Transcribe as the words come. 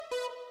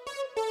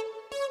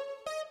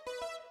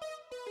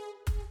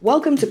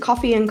Welcome to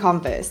Coffee and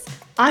Converse.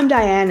 I'm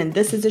Diane, and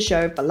this is a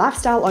show for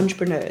lifestyle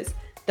entrepreneurs,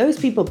 those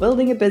people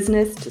building a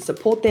business to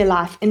support their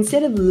life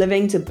instead of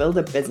living to build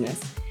a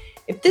business.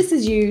 If this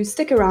is you,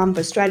 stick around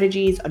for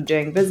strategies on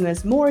doing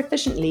business more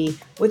efficiently,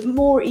 with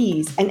more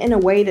ease, and in a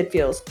way that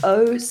feels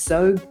oh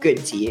so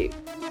good to you.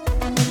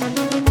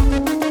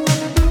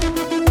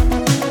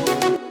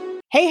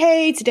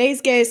 Hey, today's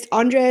guest,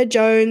 Andrea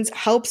Jones,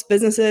 helps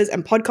businesses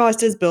and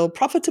podcasters build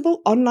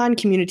profitable online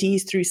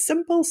communities through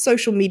simple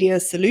social media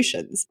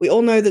solutions. We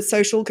all know that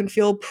social can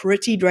feel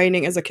pretty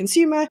draining as a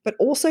consumer, but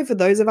also for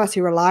those of us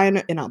who rely on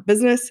it in our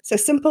business, so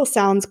simple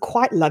sounds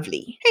quite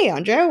lovely. Hey,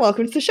 Andrea,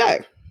 welcome to the show.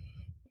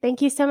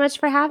 Thank you so much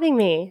for having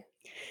me.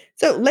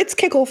 So let's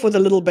kick off with a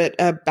little bit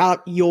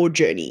about your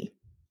journey.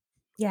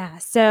 Yeah,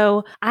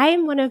 so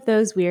I'm one of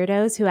those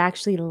weirdos who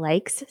actually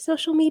likes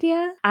social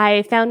media.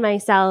 I found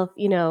myself,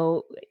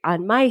 on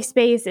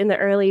MySpace in the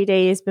early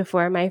days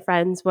before my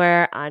friends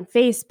were on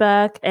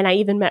Facebook, and I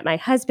even met my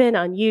husband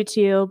on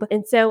YouTube.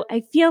 And so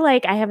I feel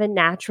like I have a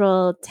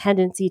natural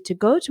tendency to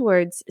go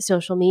towards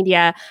social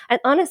media.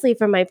 And honestly,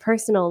 from my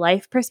personal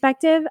life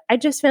perspective, I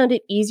just found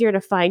it easier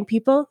to find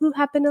people who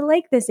happen to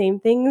like the same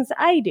things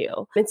I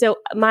do. And so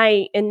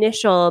my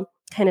initial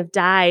kind of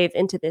dive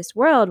into this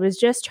world was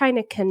just trying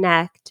to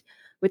connect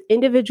with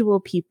individual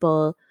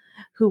people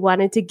who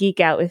wanted to geek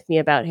out with me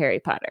about Harry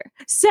Potter.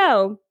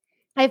 So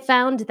I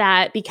found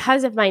that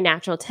because of my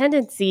natural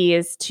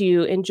tendencies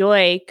to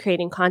enjoy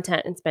creating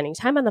content and spending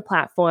time on the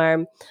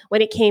platform,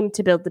 when it came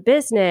to build the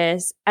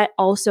business, I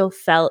also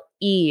felt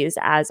ease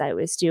as I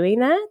was doing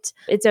that.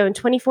 And so in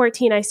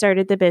 2014, I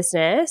started the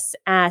business,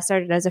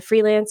 started as a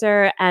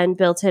freelancer and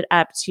built it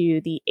up to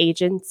the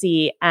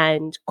agency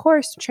and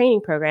course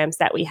training programs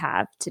that we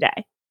have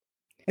today.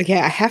 Okay,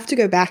 I have to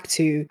go back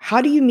to, how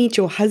do you meet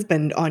your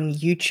husband on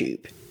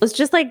YouTube? It's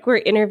just like we're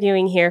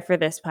interviewing here for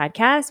this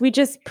podcast. We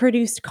just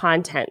produced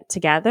content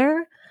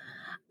together,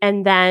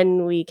 and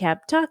then we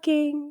kept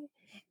talking,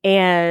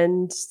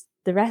 and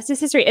the rest is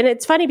history. And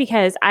it's funny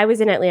because I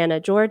was in Atlanta,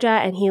 Georgia,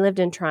 and he lived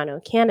in Toronto,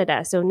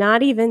 Canada. So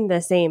not even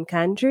the same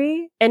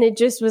country. And it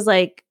just was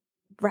like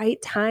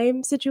right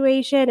time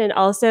situation. And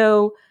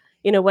also,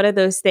 one of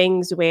those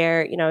things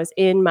where, I was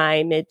in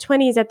my mid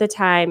 20s at the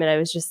time, and I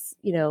was just,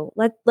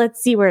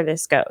 let's see where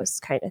this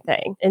goes kind of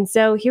thing. And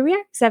so here we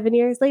are 7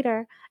 years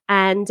later.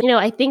 And,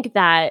 I think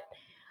that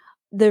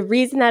the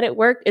reason that it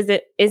worked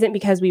isn't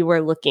because we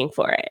were looking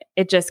for it.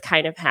 It just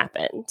kind of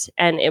happened.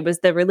 And it was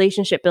the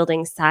relationship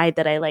building side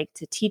that I like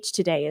to teach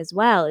today as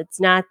well. It's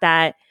not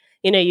that,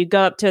 you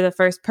go up to the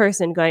first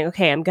person going,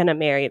 okay, I'm going to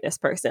marry this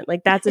person.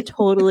 Like that's a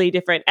totally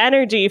different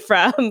energy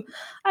from,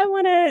 I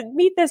want to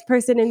meet this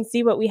person and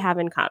see what we have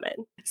in common.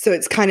 So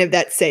it's kind of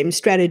that same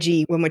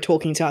strategy when we're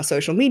talking to our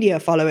social media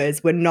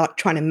followers. We're not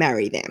trying to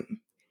marry them.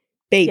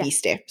 Baby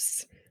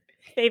steps.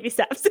 Baby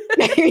steps.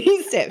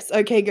 Baby steps.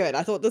 Okay, good.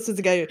 I thought this was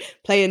going to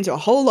play into a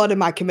whole lot of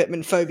my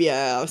commitment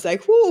phobia. I was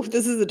like, whoa,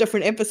 this is a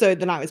different episode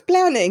than I was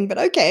planning, but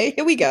okay,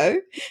 here we go.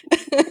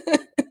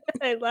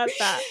 I love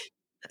that.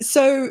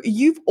 So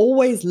you've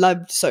always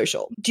loved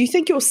social. Do you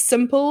think your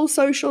simple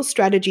social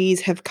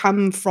strategies have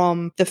come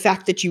from the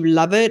fact that you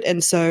love it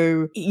and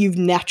so you've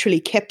naturally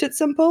kept it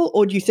simple?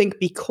 Or do you think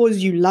because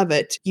you love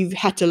it, you've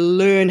had to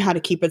learn how to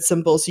keep it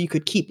simple so you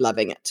could keep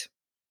loving it?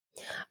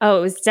 Oh,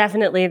 it was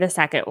definitely the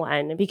second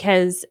one,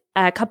 because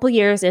a couple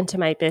years into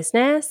my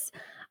business,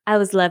 I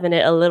was loving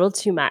it a little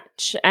too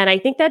much. And I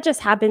think that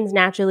just happens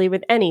naturally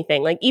with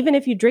anything. Like even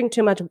if you drink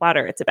too much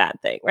water, it's a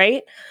bad thing,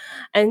 right?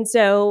 And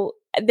so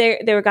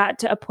there got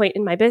to a point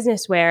in my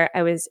business where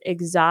I was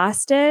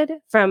exhausted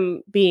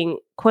from being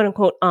quote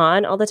unquote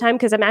on all the time,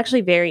 because I'm actually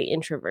a very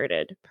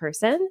introverted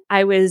person.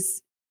 I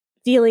was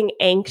feeling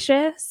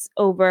anxious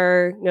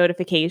over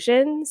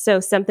notifications. So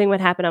something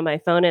would happen on my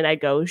phone and I'd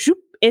go, shoop,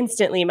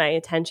 instantly my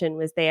attention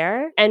was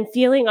there, and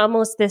feeling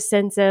almost this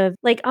sense of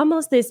like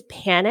almost this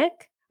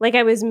panic. Like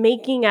I was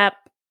making up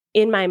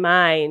in my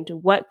mind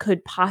what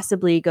could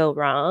possibly go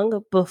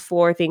wrong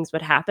before things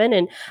would happen.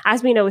 And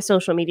as we know with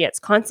social media, it's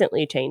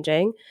constantly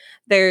changing.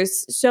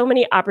 There's so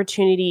many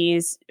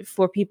opportunities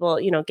for people,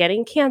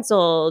 getting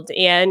canceled,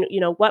 and,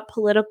 what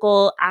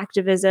political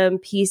activism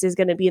piece is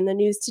going to be in the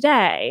news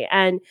today.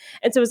 And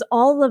so it was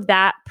all of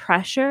that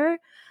pressure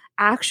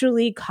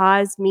actually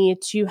caused me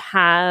to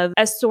have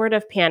a sort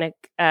of panic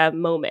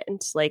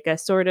moment, like a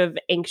sort of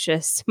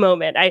anxious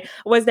moment. I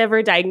was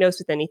never diagnosed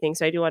with anything,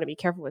 so I do want to be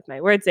careful with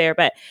my words there,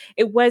 but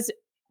it was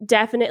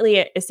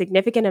definitely a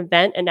significant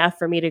event enough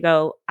for me to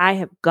go, I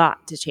have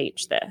got to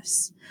change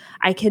this.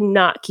 I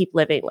cannot keep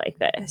living like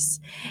this.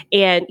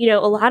 And, a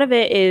lot of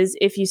it is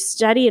if you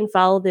study and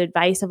follow the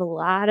advice of a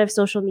lot of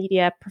social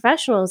media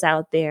professionals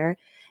out there,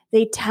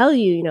 they tell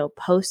you,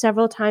 post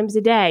several times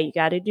a day. You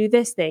got to do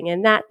this thing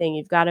and that thing.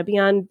 You've got to be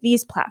on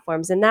these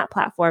platforms and that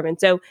platform. And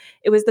so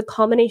it was the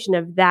culmination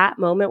of that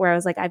moment where I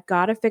was like, I've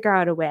got to figure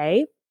out a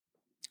way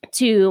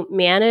to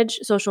manage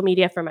social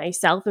media for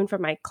myself and for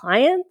my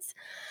clients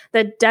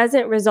that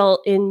doesn't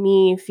result in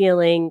me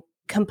feeling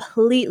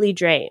completely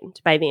drained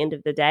by the end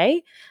of the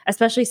day,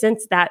 especially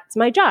since that's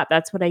my job.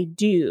 That's what I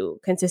do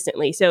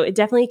consistently. So it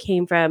definitely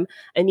came from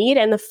a need.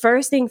 And the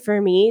first thing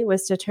for me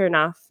was to turn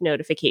off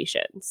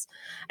notifications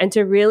and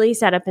to really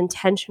set up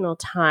intentional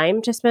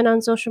time to spend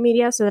on social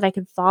media so that I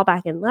could fall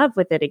back in love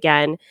with it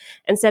again,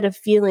 instead of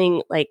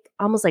feeling like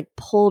almost like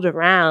pulled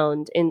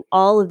around in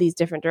all of these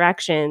different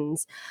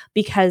directions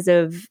because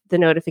of the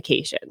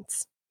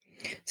notifications.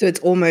 So it's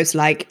almost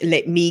like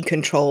let me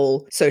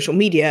control social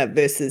media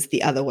versus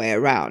the other way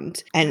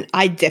around. And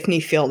I definitely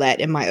feel that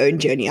in my own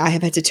journey. I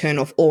have had to turn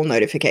off all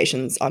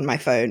notifications on my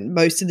phone.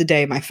 Most of the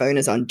day, my phone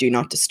is on do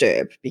not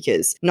disturb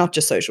because not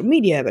just social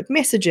media, but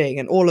messaging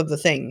and all of the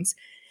things.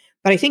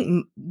 But I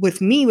think with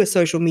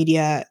social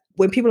media,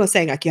 when people are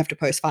saying like you have to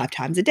post 5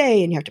 times a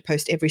day and you have to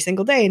post every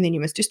single day and then you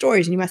must do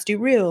stories and you must do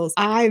reels,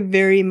 I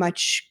very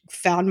much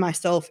found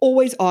myself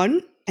always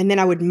on. And then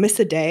I would miss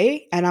a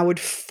day and I would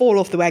fall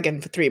off the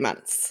wagon for 3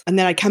 months. And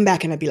then I'd come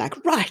back and I'd be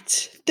like,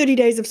 right, 30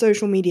 days of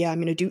social media. I'm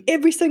going to do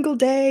every single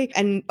day.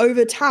 And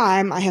over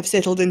time, I have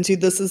settled into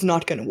this is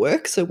not going to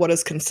work. So what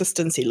does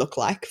consistency look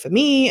like for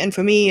me? And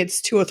for me,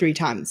 it's 2 or 3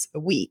 times a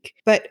week.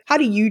 But how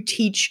do you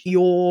teach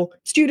your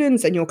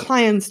students and your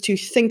clients to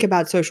think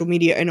about social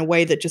media in a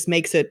way that just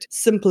makes it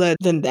simpler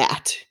than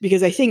that?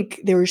 Because I think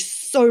there is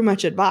so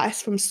much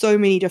advice from so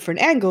many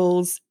different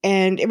angles.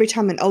 And every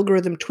time an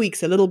algorithm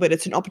tweaks a little bit,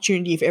 it's an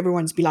opportunity for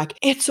everyone to be like,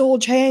 it's all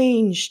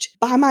changed.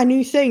 Buy my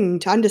new thing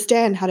to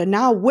understand how to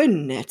now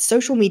win at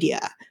social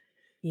media.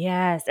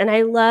 Yes. And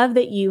I love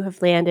that you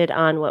have landed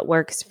on what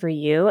works for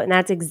you. And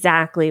that's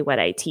exactly what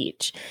I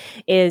teach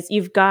is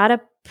you've got to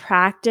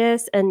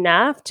practice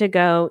enough to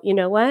go, you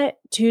know what,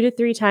 2 to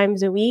 3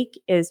 times a week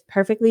is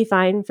perfectly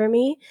fine for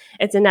me.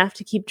 It's enough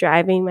to keep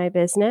driving my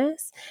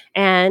business.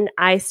 And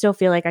I still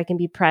feel like I can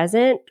be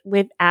present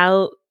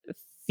without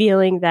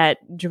feeling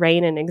that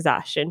drain and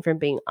exhaustion from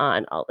being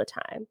on all the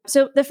time.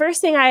 So the first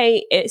thing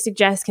I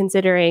suggest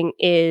considering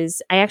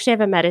is I actually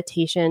have a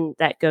meditation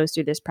that goes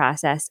through this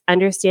process,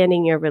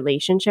 understanding your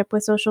relationship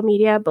with social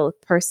media, both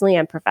personally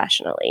and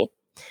professionally.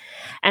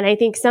 And I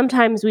think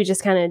sometimes we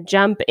just kind of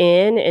jump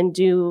in and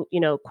do,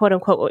 quote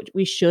unquote, what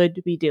we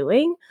should be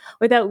doing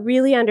without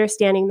really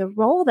understanding the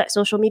role that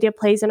social media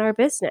plays in our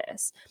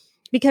business.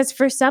 Because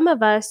for some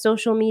of us,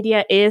 social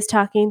media is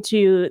talking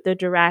to the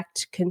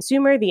direct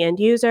consumer, the end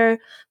user.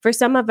 For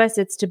some of us,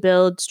 it's to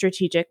build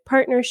strategic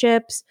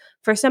partnerships.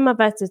 For some of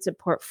us, it's a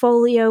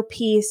portfolio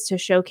piece to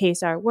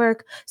showcase our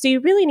work. So you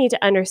really need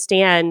to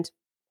understand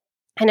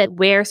kind of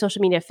where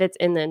social media fits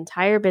in the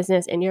entire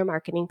business in your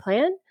marketing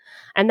plan.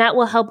 And that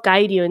will help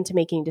guide you into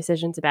making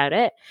decisions about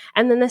it.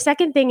 And then the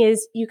second thing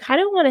is you kind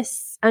of want to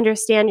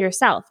understand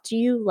yourself. Do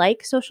you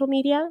like social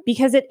media?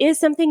 Because it is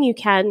something you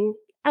can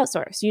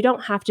outsource. You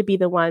don't have to be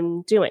the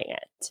one doing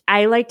it.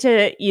 I like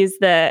to use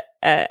the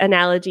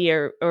analogy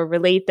or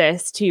relate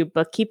this to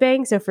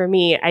bookkeeping. So for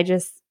me, I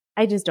just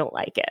don't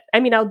like it. I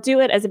mean, I'll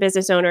do it as a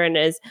business owner and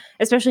as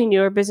especially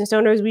newer business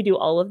owners, we do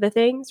all of the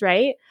things,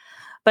 right?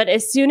 But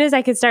as soon as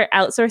I could start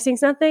outsourcing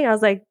something, I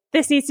was like,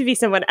 this needs to be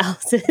someone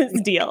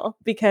else's deal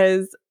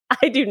because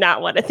I do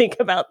not want to think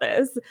about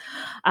this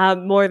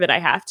more than I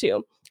have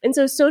to. And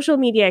so social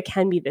media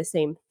can be the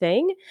same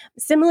thing.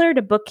 Similar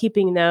to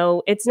bookkeeping,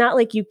 though, it's not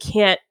like you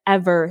can't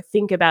ever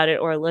think about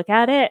it or look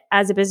at it.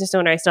 As a business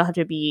owner, I still have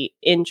to be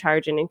in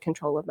charge and in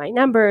control of my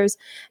numbers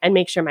and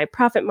make sure my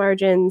profit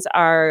margins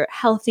are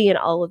healthy and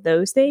all of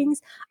those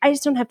things. I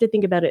just don't have to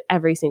think about it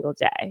every single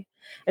day.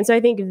 And so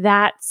I think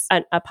that's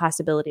a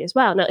possibility as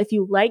well. Now, if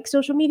you like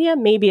social media,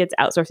 maybe it's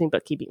outsourcing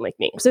bookkeeping like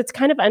me. So it's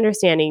kind of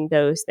understanding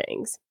those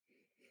things.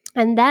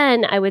 And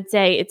then I would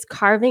say it's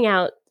carving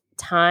out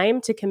time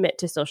to commit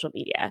to social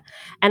media.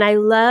 And I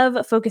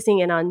love focusing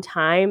in on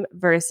time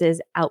versus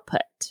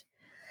output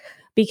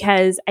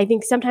because I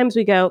think sometimes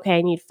we go, okay,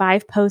 I need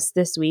 5 posts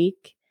this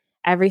week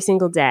every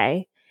single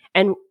day.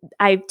 And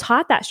I've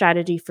taught that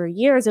strategy for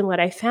years. And what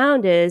I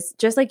found is,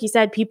 just like you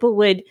said, people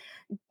would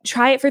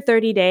try it for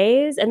 30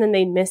 days and then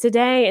they'd miss a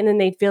day and then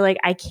they'd feel like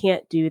I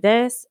can't do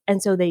this.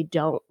 And so they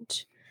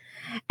don't.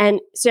 And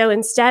so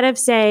instead of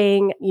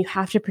saying you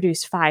have to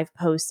produce 5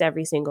 posts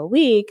every single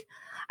week,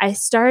 I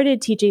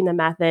started teaching the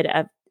method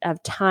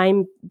of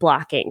time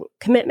blocking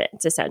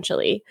commitments,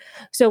 essentially.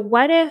 So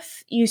what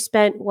if you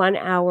spent 1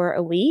 hour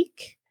a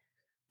week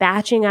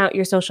batching out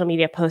your social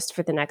media posts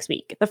for the next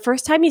week? The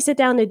first time you sit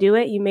down to do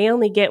it, you may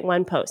only get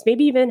 1 post,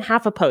 maybe even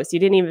half a post you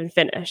didn't even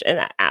finish in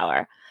that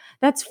hour.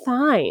 That's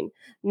fine.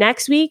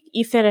 Next week,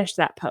 you finish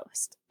that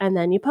post and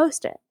then you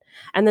post it.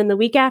 And then the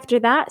week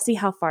after that, see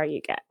how far you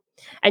get.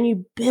 And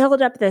you build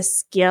up the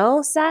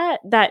skill set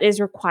that is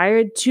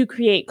required to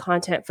create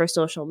content for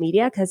social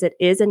media because it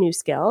is a new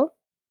skill.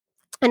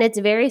 And it's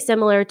very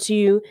similar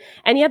to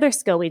any other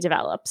skill we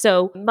develop.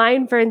 So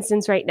mine, for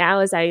instance, right now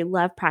is I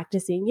love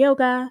practicing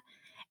yoga.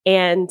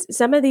 And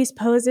some of these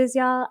poses,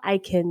 y'all, I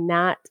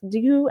cannot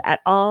do at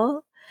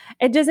all.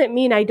 It doesn't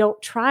mean I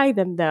don't try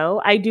them,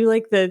 though. I do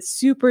like the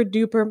super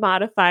duper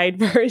modified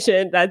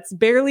version that's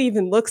barely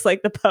even looks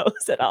like the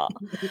pose at all.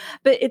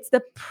 But it's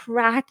the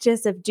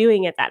practice of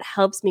doing it that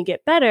helps me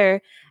get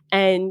better.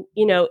 And,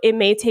 it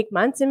may take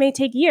months, it may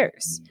take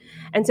years.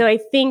 And so I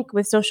think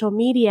with social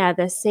media,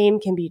 the same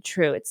can be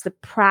true. It's the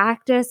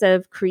practice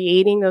of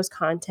creating those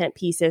content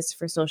pieces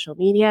for social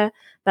media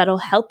that'll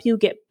help you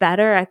get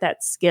better at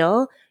that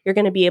skill. You're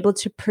going to be able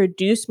to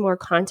produce more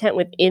content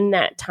within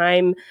that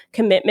time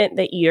commitment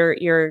that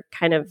you're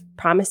kind of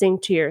promising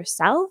to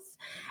yourself.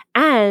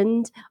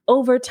 And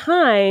over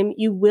time,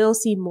 you will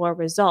see more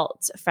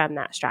results from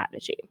that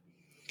strategy.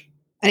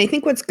 And I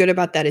think what's good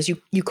about that is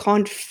you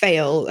can't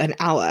fail an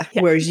hour,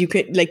 whereas you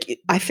could,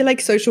 I feel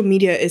like social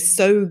media is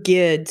so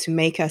geared to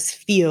make us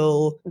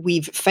feel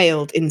we've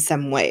failed in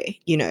some way.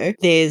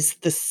 There's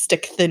the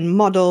stick thin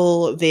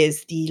model,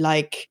 there's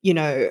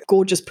the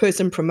gorgeous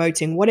person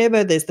promoting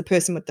whatever, there's the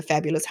person with the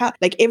fabulous house.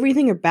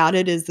 Everything about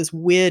it is this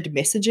weird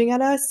messaging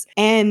at us.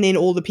 And then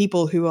all the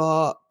people who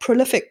are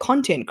prolific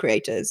content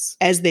creators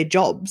as their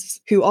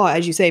jobs, who are,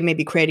 as you say,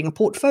 maybe creating a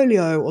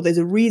portfolio, or there's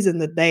a reason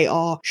that they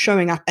are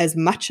showing up as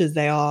much as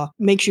they are,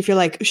 makes you feel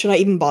like, should I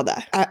even bother?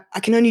 I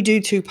can only do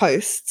 2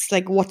 posts.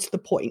 What's the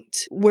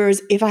point?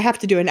 Whereas if I have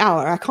to do an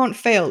hour, I can't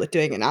fail at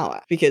doing an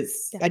hour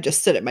because I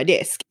just sit at my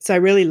desk. So I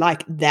really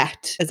like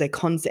that as a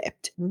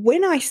concept.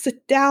 When I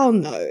sit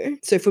down though,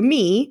 so for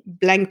me,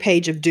 blank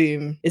page of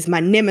doom is my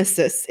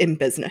nemesis in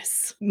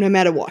business, no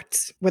matter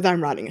what. Whether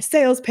I'm writing a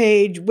sales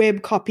page,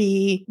 web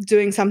copy,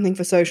 doing something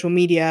for social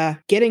media,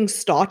 getting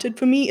started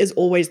for me is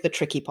always the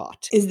tricky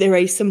part. Is there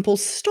a simple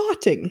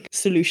starting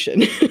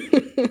solution?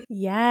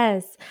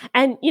 Yes.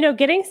 And,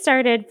 getting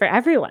started for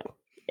everyone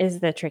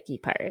is the tricky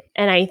part.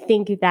 And I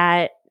think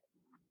that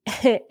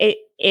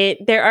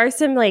there are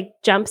some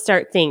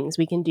jumpstart things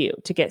we can do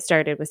to get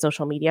started with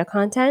social media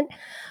content.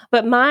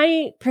 But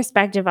my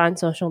perspective on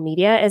social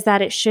media is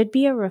that it should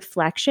be a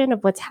reflection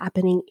of what's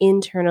happening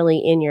internally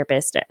in your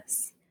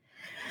business.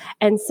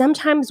 And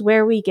sometimes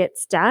where we get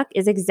stuck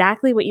is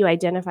exactly what you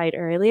identified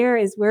earlier,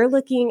 is we're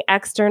looking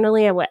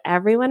externally at what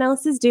everyone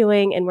else is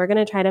doing, and we're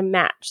going to try to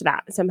match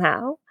that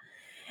somehow.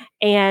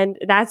 And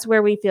that's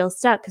where we feel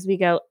stuck, because we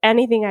go,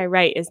 anything I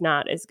write is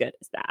not as good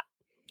as that.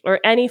 Or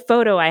any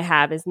photo I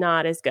have is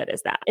not as good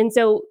as that. And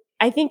so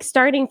I think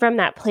starting from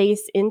that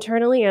place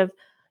internally of,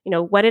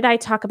 what did I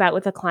talk about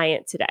with a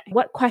client today?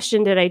 What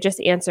question did I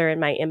just answer in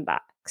my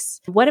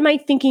inbox? What am I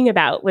thinking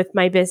about with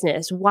my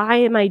business? Why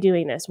am I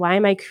doing this? Why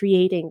am I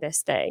creating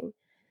this thing?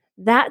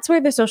 That's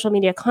where the social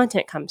media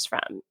content comes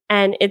from.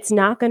 And it's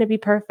not going to be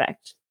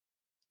perfect.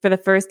 For the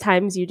first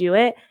times you do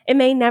it, it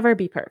may never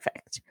be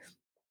perfect.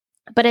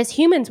 But as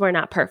humans, we're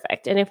not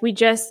perfect. And if we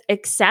just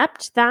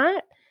accept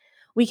that,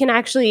 we can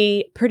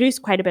actually produce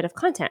quite a bit of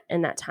content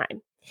in that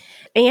time.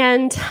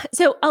 And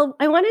so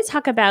I want to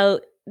talk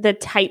about the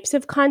types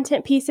of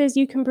content pieces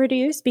you can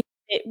produce, because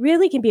it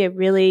really can be a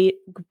really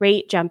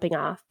great jumping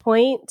off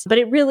point, but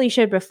it really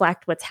should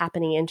reflect what's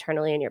happening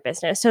internally in your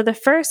business. So the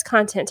first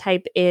content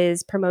type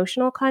is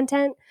promotional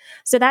content.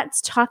 So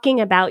that's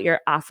talking about your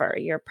offer,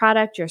 your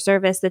product, your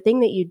service, the thing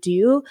that you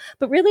do,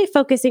 but really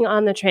focusing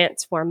on the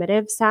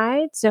transformative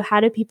side. So how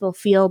do people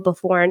feel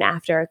before and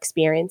after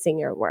experiencing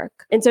your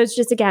work? And so it's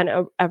just, again,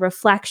 a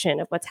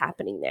reflection of what's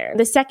happening there.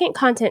 The second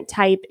content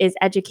type is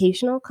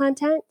educational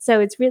content.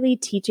 So it's really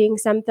teaching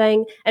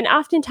something. And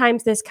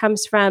oftentimes this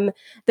comes from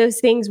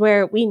those things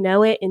where we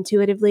know it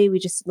intuitively, we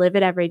just live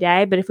it every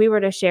day. But if we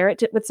were to share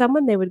it with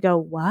someone, they would go,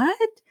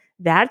 "What?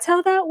 That's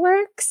how that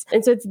works?"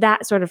 And so it's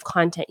that sort of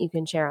content you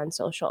can share on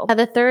social.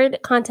 The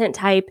third content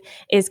type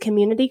is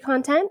community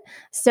content.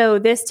 So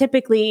this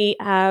typically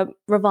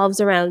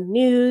revolves around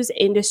news,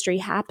 industry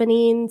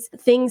happenings,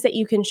 things that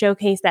you can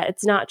showcase that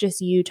it's not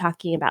just you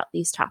talking about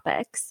these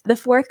topics. The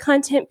fourth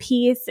content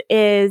piece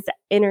is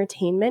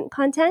entertainment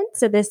content.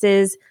 So this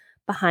is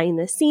behind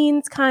the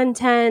scenes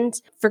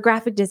content. For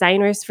graphic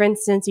designers, for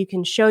instance, you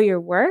can show your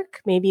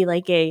work, maybe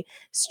like a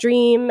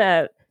stream,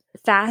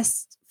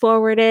 fast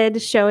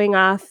forwarded, showing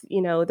off,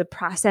 the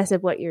process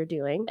of what you're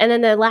doing. And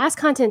then the last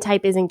content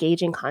type is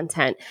engaging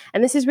content.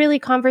 And this is really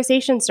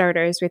conversation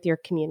starters with your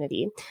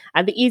community.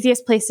 The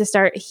easiest place to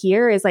start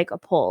here is like a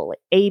poll, like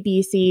A,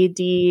 B, C,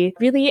 D,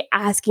 really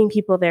asking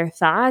people their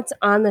thoughts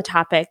on the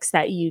topics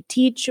that you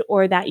teach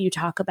or that you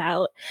talk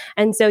about.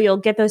 And so you'll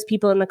get those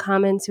people in the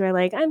comments who are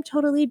like, "I'm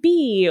totally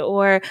B,"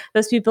 or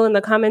those people in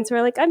the comments who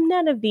are like, "I'm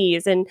none of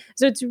these." And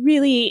so it's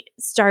really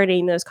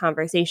starting those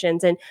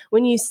conversations. And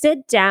when you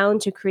sit down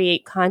to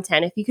create content,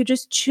 if you could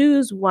just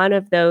choose one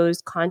of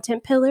those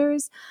content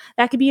pillars,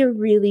 that could be a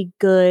really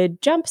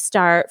good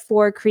jumpstart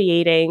for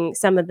creating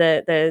some of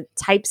the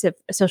types of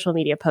social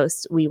media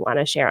posts we want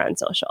to share on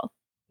social.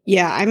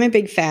 Yeah, I'm a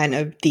big fan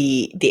of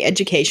the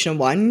educational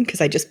one,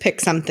 because I just pick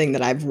something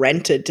that I've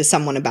rented to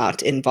someone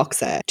about in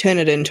Voxer, turn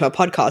it into a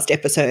podcast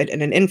episode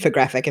and an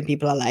infographic, and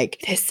people are like,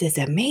 "This is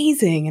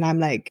amazing." And I'm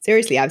like,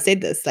 seriously, I've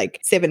said this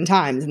 7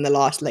 times in the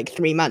last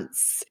 3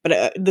 months.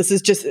 But this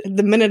is just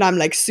the minute I'm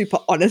super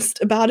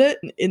honest about it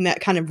in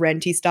that kind of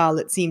ranty style,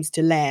 it seems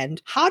to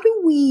land. How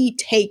do we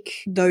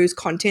take those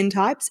content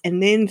types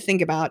and then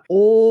think about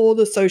all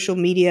the social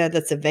media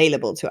that's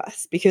available to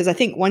us? Because I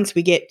think once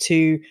we get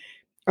to,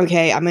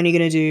 okay, I'm only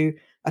going to do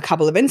a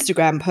couple of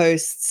Instagram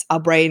posts, our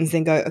brains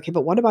then go, okay,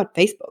 but what about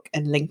Facebook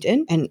and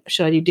LinkedIn? And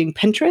should I be doing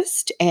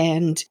Pinterest?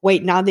 And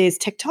wait, now there's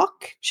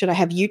TikTok. Should I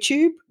have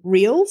YouTube,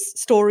 Reels,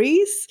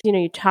 Stories?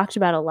 You talked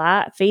about a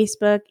lot: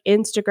 Facebook,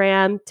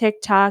 Instagram,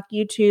 TikTok,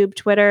 YouTube,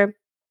 Twitter.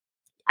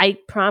 I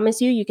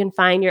promise you can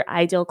find your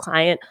ideal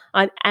client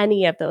on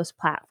any of those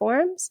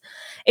platforms.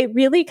 It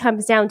really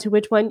comes down to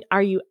which one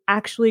are you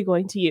actually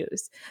going to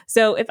use.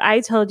 So if I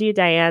told you,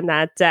 Diane,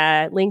 that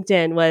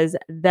LinkedIn was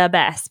the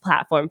best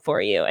platform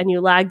for you, and you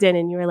logged in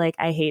and you were like,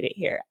 I hate it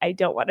here, I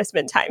don't want to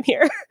spend time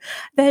here,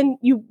 then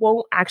you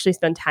won't actually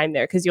spend time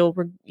there because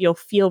you'll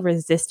feel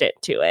resistant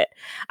to it.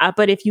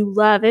 But if you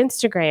love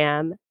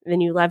Instagram, then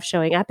you love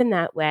showing up in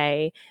that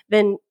way,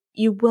 then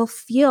you will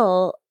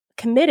feel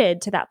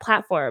committed to that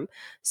platform.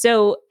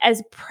 So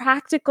as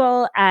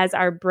practical as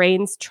our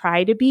brains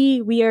try to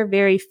be, we are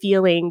very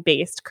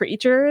feeling-based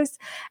creatures.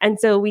 And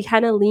so we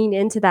kind of lean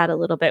into that a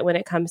little bit when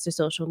it comes to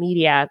social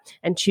media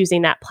and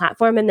choosing that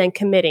platform and then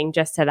committing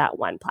just to that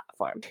one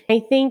platform.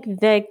 I think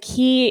the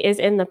key is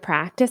in the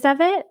practice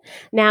of it.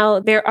 Now,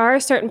 there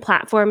are certain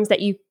platforms that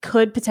you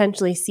could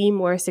potentially see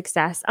more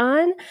success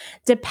on,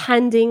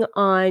 depending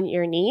on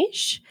your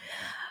niche.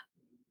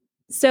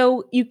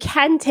 So you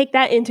can take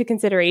that into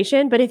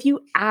consideration, but if you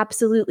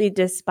absolutely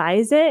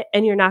despise it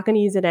and you're not going to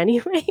use it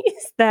anyways,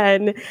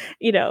 then,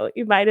 you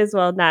might as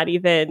well not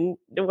even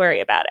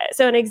worry about it.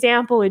 So an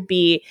example would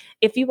be,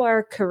 if you are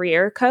a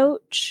career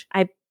coach,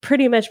 I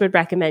pretty much would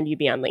recommend you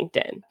be on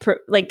LinkedIn.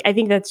 I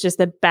think that's just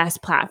the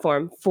best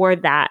platform for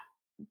that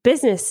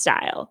business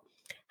style.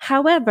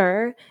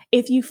 However,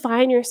 if you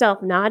find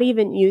yourself not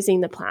even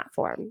using the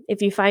platform, if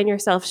you find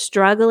yourself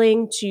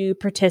struggling to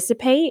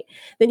participate,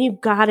 then you've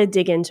got to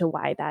dig into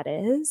why that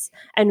is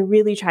and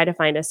really try to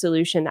find a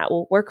solution that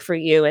will work for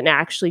you and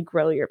actually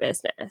grow your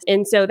business.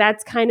 And so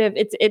that's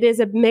it is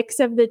a mix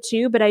of the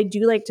two, but I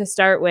do like to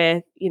start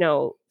with,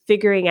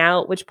 figuring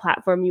out which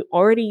platform you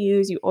already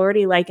use, you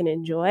already like and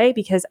enjoy,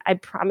 because I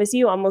promise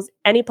you, almost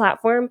any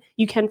platform,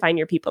 you can find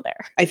your people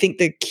there. I think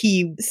the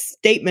key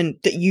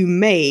statement that you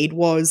made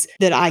was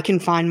that I can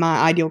find my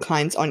ideal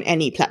clients on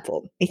any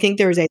platform. I think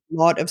there is a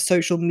lot of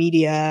social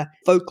media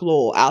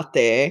folklore out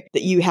there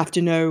that you have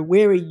to know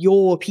where are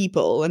your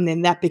people, and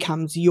then that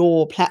becomes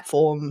your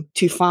platform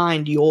to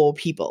find your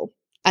people.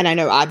 And I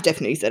know I've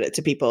definitely said it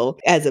to people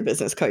as a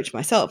business coach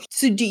myself.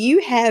 So do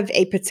you have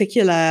a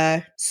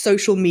particular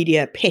social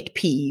media pet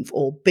peeve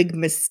or big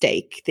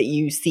mistake that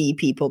you see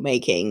people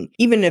making,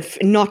 even if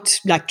not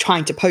like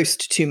trying to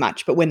post too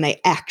much, but when they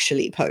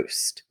actually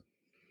post?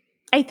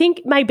 I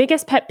think my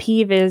biggest pet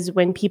peeve is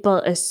when people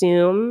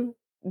assume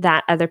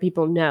that other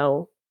people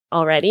know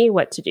already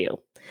what to do.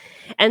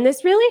 And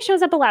this really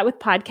shows up a lot with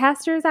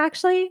podcasters,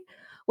 actually,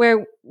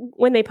 where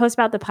when they post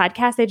about the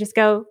podcast, they just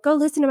go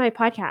listen to my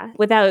podcast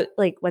without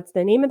what's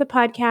the name of the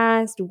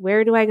podcast?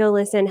 Where do I go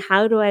listen?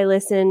 How do I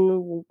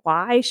listen?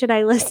 Why should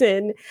I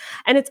listen?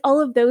 And it's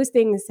all of those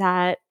things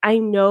that I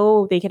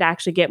know they could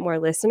actually get more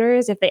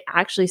listeners if they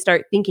actually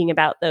start thinking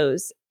about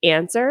those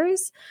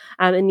answers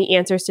and the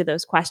answers to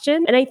those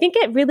questions. And I think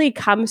it really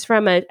comes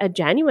from a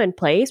genuine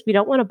place. We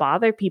don't want to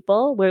bother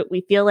people.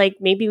 We feel like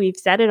maybe we've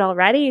said it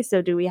already,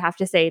 so do we have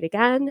to say it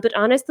again? But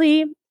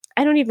honestly,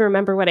 I don't even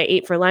remember what I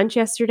ate for lunch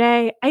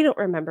yesterday. I don't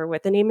remember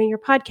what the name of your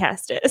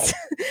podcast is.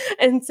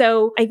 And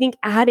so I think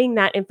adding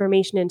that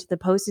information into the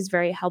post is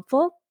very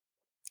helpful.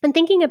 And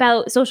thinking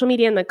about social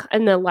media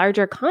in the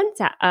larger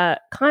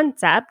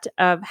concept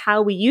of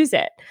how we use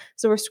it.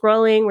 So we're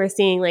scrolling, we're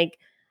seeing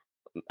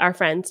our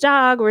friend's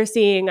dog, we're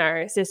seeing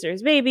our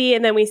sister's baby,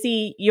 and then we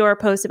see your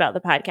post about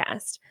the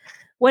podcast.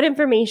 What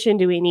information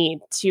do we need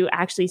to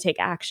actually take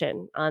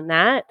action on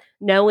that,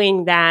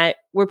 knowing that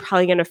we're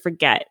probably going to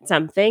forget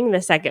something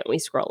the second we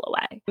scroll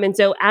away? And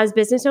so as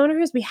business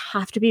owners, we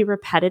have to be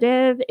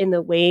repetitive in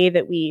the way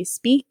that we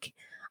speak,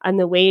 and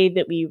the way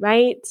that we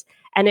write.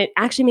 And it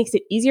actually makes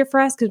it easier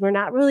for us because we're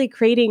not really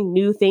creating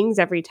new things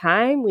every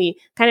time. We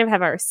kind of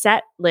have our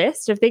set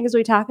list of things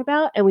we talk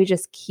about, and we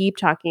just keep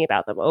talking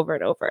about them over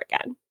and over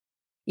again.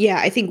 Yeah,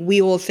 I think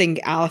we all think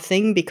our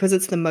thing, because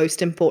it's the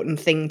most important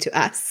thing to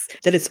us,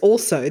 that it's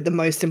also the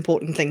most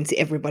important thing to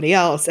everybody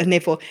else. And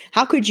therefore,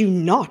 how could you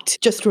not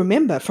just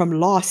remember from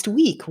last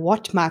week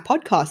what my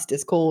podcast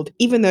is called,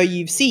 even though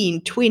you've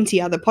seen 20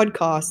 other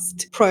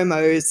podcast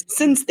promos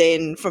since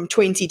then from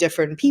 20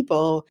 different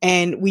people?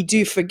 And we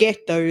do forget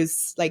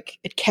those,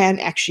 it can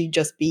actually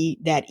just be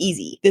that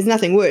easy. There's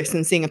nothing worse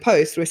than seeing a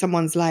post where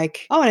someone's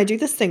like, oh, and I do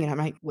this thing. And I'm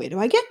like, where do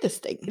I get this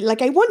thing?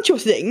 I want your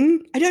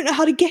thing. I don't know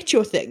how to get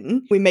your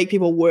thing. We make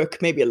people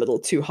work maybe a little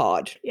too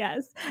hard.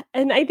 Yes.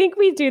 And I think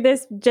we do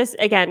this just,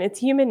 again, it's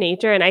human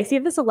nature. And I see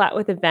this a lot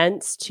with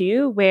events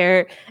too,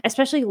 where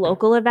especially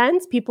local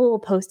events, people will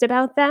post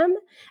about them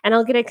and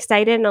I'll get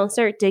excited and I'll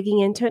start digging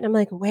into it. And I'm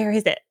like, where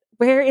is it?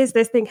 where is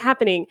this thing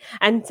happening?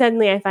 And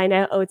suddenly I find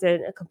out, oh, it's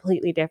in a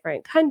completely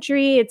different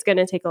country. It's going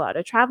to take a lot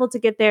of travel to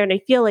get there. And I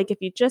feel like if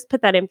you just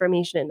put that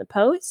information in the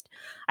post,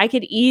 I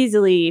could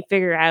easily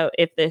figure out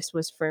if this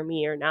was for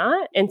me or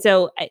not. And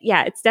so,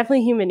 yeah, it's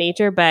definitely human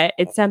nature, but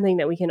it's something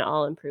that we can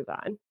all improve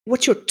on.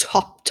 What's your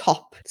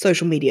top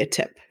social media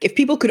tip? If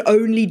people could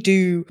only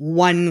do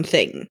one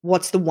thing,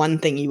 what's the one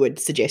thing you would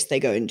suggest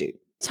they go and do?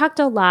 Talked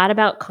a lot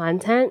about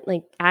content,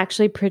 like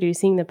actually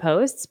producing the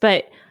posts,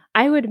 but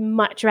I would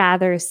much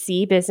rather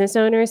see business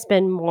owners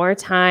spend more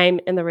time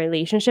in the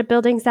relationship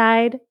building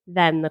side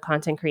than the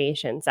content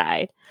creation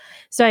side.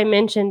 So I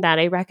mentioned that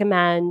I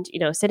recommend,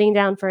 sitting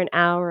down for an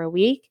hour a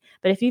week.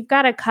 But if you've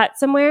got to cut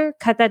somewhere,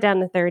 cut that down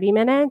to 30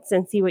 minutes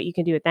and see what you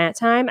can do at that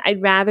time.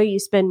 I'd rather you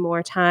spend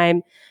more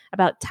time,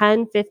 about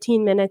 10,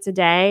 15 minutes a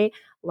day,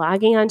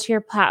 logging onto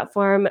your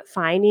platform,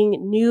 finding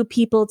new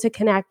people to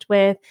connect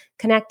with,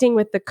 connecting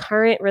with the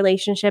current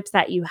relationships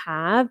that you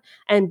have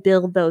and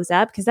build those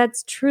up, because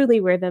that's truly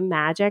where the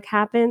magic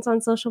happens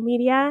on social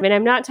media. I mean,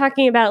 I'm not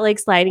talking about like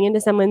sliding into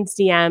someone's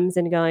DMs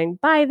and going,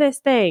 buy this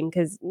thing,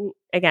 because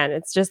again,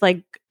 it's just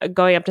like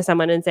going up to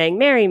someone and saying,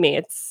 marry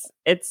me.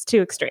 It's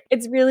too extreme.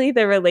 It's really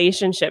the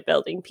relationship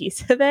building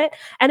piece of it.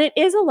 And it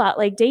is a lot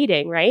like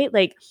dating, right?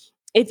 Like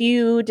if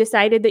you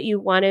decided that you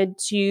wanted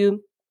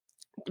to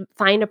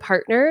find a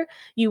partner,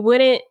 you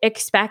wouldn't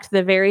expect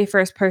the very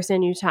first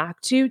person you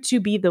talk to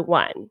be the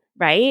one,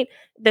 right?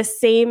 The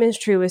same is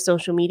true with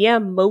social media.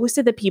 Most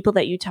of the people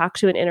that you talk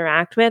to and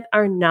interact with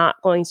are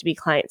not going to be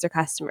clients or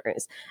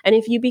customers. And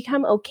if you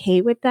become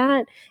okay with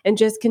that and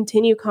just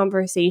continue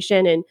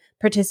conversation and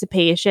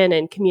participation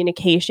and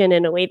communication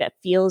in a way that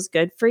feels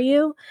good for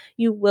you,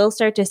 you will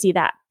start to see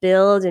that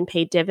build and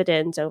pay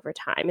dividends over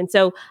time. And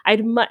so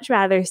I'd much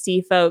rather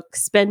see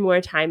folks spend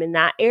more time in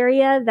that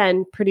area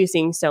than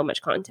producing so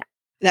much content.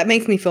 That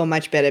makes me feel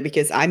much better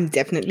because I'm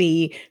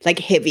definitely like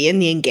heavy in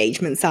the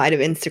engagement side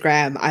of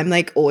Instagram. I'm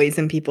like always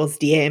in people's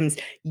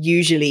DMs,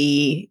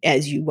 usually,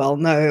 as you well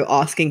know,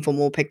 asking for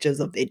more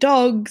pictures of their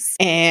dogs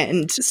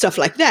and stuff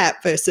like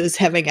that versus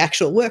having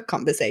actual work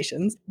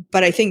conversations.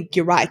 But I think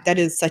you're right. That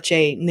is such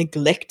a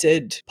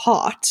neglected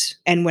part.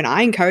 And when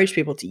I encourage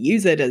people to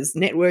use it as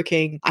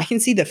networking, I can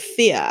see the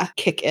fear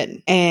kick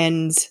in.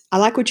 And I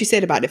like what you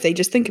said about if they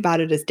just think about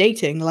it as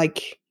dating,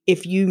 like,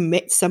 if you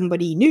met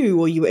somebody new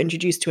or you were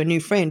introduced to a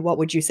new friend, what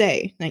would you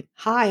say? Like,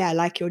 hi, I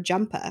like your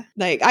jumper.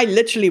 Like, I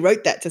literally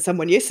wrote that to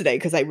someone yesterday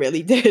because I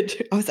really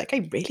did. I was like,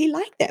 I really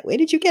like that. Where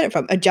did you get it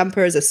from? A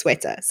jumper is a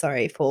sweater.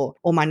 Sorry for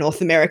all my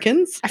North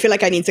Americans. I feel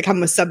like I need to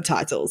come with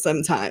subtitles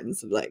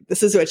sometimes. Like,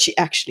 this is what she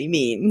actually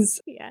means.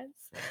 Yes.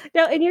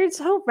 No, and you're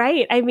so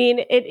right. I mean,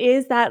 it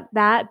is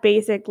that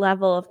basic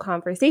level of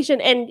conversation.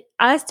 And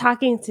us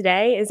talking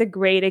today is a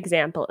great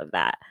example of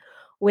that,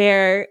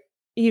 where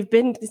you've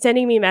been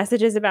sending me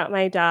messages about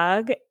my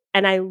dog,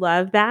 and I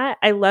love that.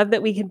 I love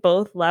that we can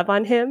both love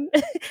on him.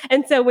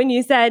 And so when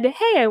you said,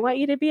 hey, I want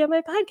you to be on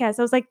my podcast,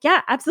 I was like,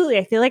 yeah, absolutely.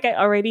 I feel like I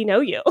already know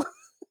you.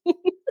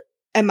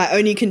 And my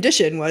only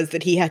condition was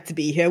that he had to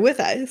be here with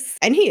us.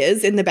 And he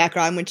is in the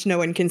background, which no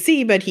one can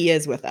see, but he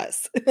is with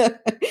us.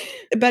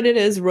 But it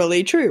is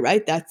really true,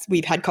 right?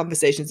 We've had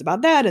conversations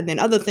about that and then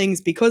other things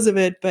because of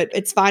it, but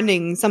it's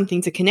finding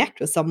something to connect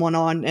with someone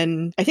on.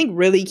 And I think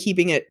really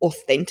keeping it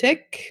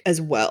authentic as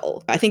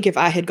well. I think if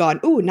I had gone,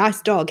 oh,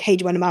 nice dog, hey,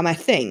 do you want to buy my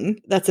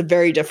thing? That's a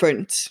very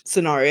different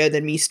scenario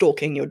than me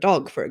stalking your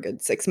dog for a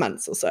good 6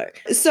 months or so.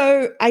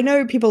 So I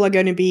know people are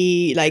going to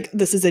be like,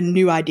 this is a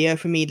new idea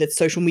for me, that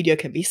social media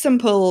can be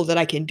simple, that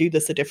I can do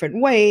this a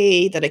different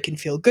way, that it can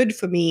feel good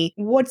for me.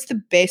 What's the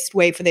best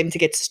way for them to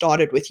get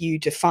started with you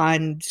to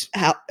find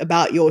out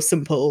about your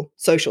simple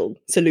social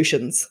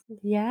solutions?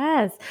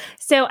 Yes.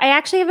 So I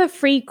actually have a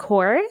free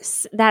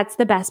course. That's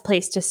the best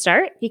place to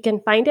start. You can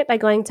find it by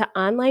going to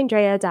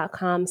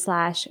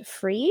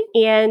onlinedrea.com/free.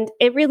 And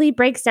it really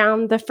breaks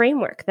down the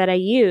framework that I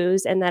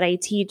use and that I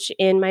teach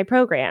in my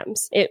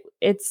programs.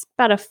 It's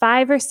about a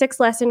 5 or 6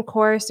 lesson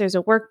course. There's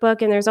a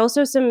workbook, and there's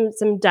also some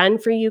done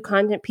for you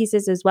content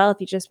pieces as well if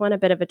you just want a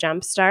bit of a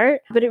jump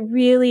start. But it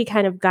really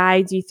kind of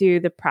guides you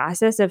through the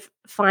process of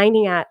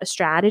finding out a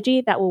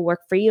strategy that will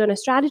work for you and a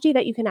strategy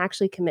that you can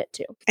actually commit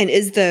to. And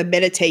is the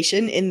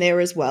meditation in there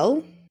as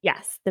well?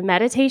 Yes, the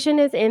meditation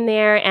is in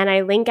there, and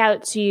I link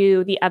out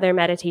to the other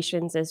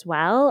meditations as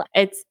well.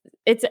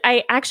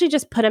 I actually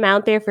just put them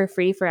out there for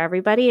free for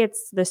everybody.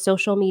 It's the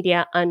Social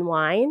Media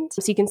Unwind.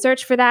 So you can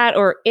search for that,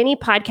 or any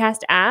podcast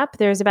app.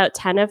 There's about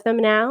 10 of them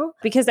now,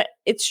 because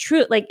it's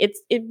true. Like it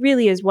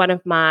really is one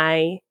of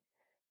my,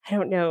 I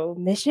don't know,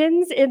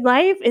 missions in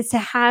life, is to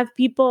have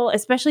people,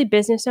 especially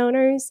business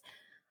owners,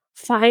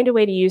 find a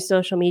way to use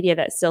social media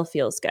that still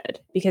feels good,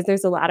 because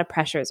there's a lot of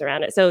pressures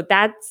around it. So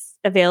that's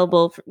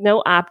available for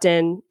no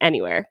opt-in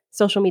anywhere.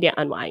 Social Media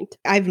Unwind.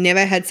 I've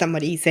never had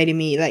somebody say to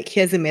me, like,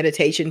 here's a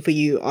meditation for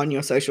you on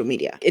your social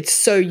media. It's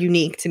so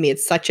unique to me.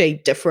 It's such a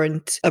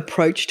different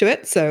approach to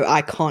it. So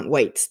I can't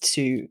wait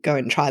to go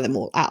and try them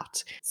all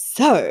out.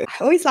 So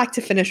I always like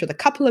to finish with a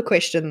couple of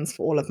questions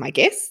for all of my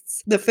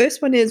guests. The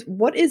first one is,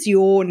 what is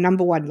your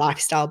number one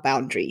lifestyle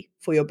boundary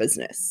for your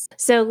business?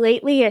 So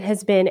lately it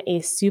has been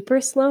a super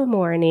slow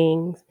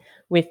morning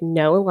with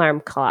no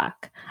alarm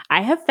clock.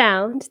 I have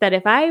found that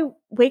if I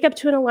wake up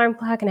to an alarm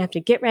clock and have to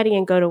get ready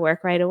and go to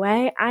work right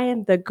away, I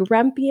am the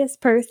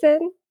grumpiest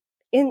person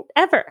in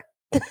ever.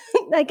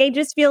 Like I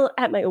just feel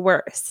at my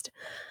worst.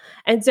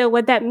 And so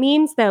what that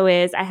means though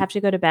is I have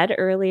to go to bed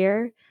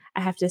earlier.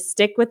 I have to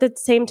stick with the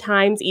same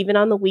times even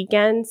on the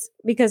weekends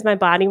because my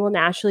body will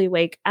naturally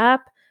wake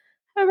up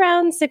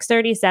around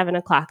 6:30, 7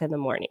 o'clock in the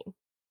morning.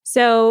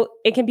 So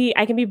I can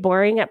be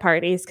boring at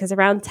parties because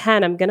around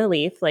 10, I'm going to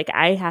leave. Like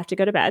I have to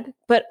go to bed.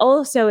 But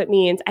also it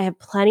means I have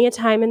plenty of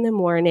time in the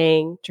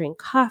morning, drink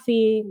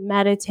coffee,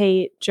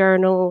 meditate,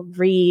 journal,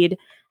 read,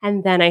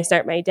 and then I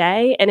start my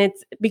day. And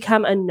it's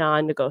become a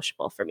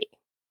non-negotiable for me.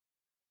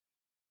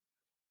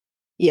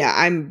 Yeah,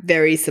 I'm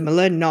very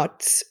similar,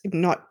 not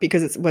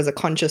because it was a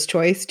conscious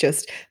choice,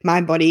 just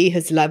my body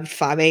has loved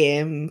 5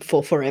 a.m.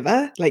 for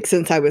forever, like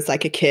since I was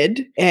like a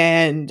kid.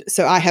 And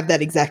so I have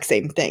that exact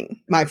same thing.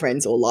 My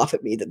friends all laugh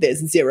at me that there's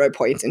 0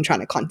 point in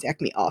trying to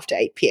contact me after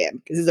 8 p.m.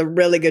 because there's a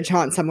really good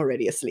chance I'm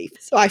already asleep.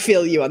 So I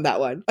feel you on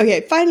that one.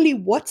 Okay, finally,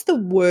 what's the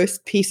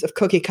worst piece of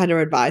cookie cutter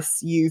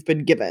advice you've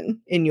been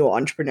given in your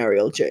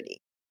entrepreneurial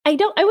journey? I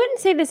wouldn't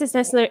say this is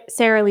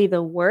necessarily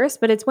the worst,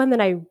 but it's one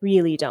that I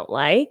really don't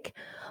like,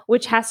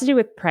 which has to do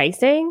with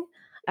pricing.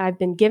 I've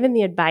been given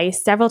the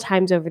advice several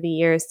times over the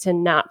years to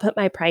not put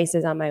my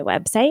prices on my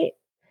website,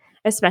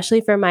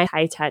 especially for my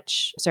high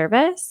touch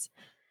service.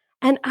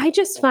 And I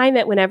just find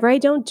that whenever I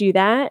don't do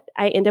that,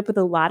 I end up with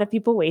a lot of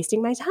people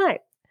wasting my time.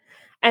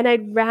 And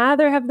I'd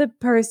rather have the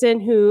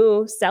person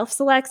who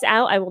self-selects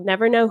out. I will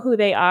never know who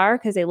they are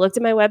because they looked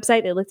at my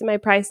website, they looked at my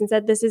price and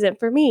said, this isn't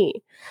for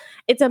me.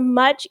 It's a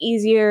much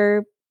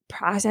easier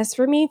process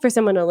for me for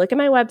someone to look at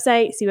my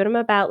website, see what I'm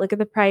about, look at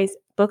the price,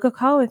 book a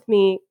call with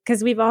me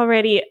because we've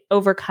already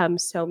overcome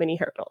so many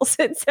hurdles.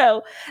 And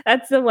so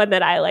that's the one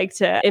that I like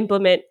to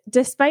implement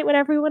despite what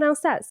everyone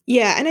else says.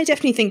 Yeah, and I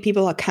definitely think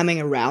people are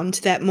coming around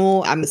to that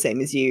more. I'm the same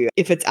as you.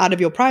 If it's out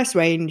of your price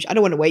range, I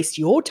don't want to waste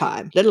your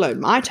time, let alone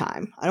my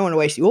time. I don't want to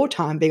waste your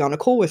time being on a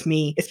call with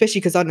me,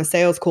 especially because on a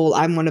sales call,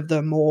 I'm one of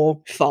the more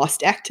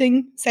fast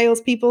acting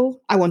salespeople.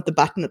 I want the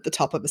button at the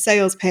top of a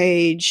sales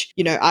page.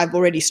 You know, I've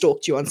already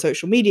stalked you on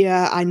social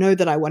media. I know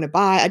that I want to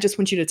buy. I just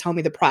want you to tell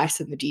me the price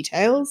and the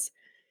details.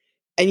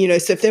 And, you know,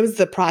 so if there was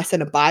the price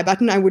and a buy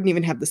button, I wouldn't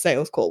even have the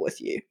sales call with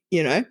you,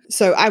 you know?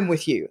 So I'm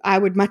with you. I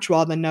would much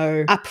rather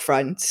know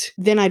upfront.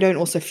 Then I don't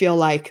also feel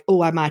like,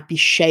 oh, I might be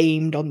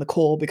shamed on the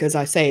call because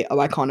I say, oh,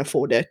 I can't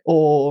afford it,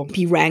 or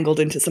be wrangled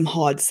into some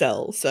hard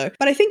sell. So,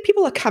 but I think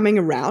people are coming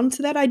around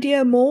to that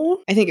idea more.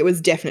 I think it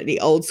was definitely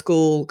old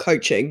school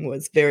coaching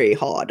was very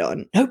hard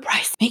on no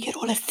price, make it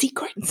all a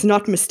secret. It's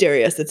not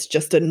mysterious. It's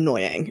just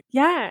annoying.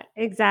 Yeah,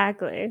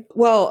 exactly.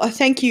 Well,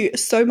 thank you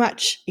so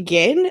much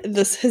again.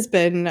 This has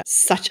been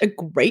such a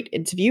great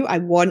interview. I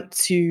want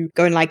to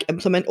go and like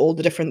implement all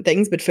the different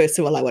things, but first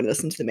of all, I want to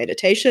listen to the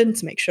meditation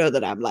to make sure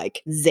that I'm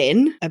like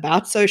zen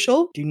about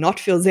social. Do not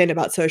feel zen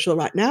about social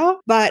right now,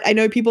 but I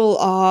know people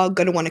are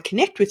going to want to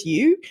connect with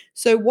you.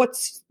 So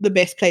what's the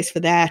best place for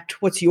that?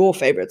 What's your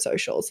favorite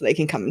social so they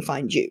can come and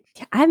find you?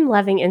 I'm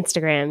loving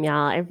Instagram,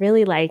 y'all. I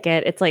really like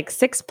it. It's like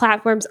 6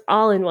 platforms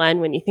all in one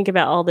when you think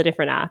about all the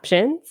different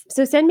options.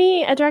 So send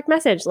me a direct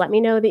message. Let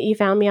me know that you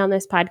found me on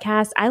this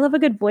podcast. I love a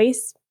good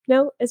voice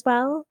note as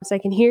well, so I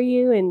can hear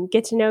you and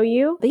get to know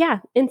you. But yeah,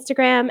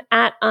 Instagram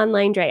at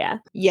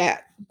OnlineDrea. Yeah,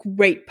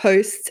 great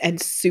posts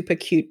and super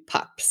cute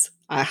pups.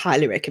 I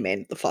highly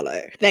recommend the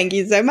follow. Thank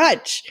you so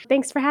much.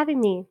 Thanks for having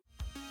me.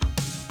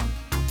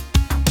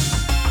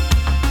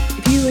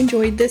 If you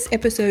enjoyed this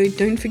episode,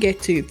 don't forget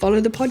to follow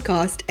the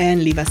podcast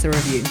and leave us a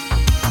review.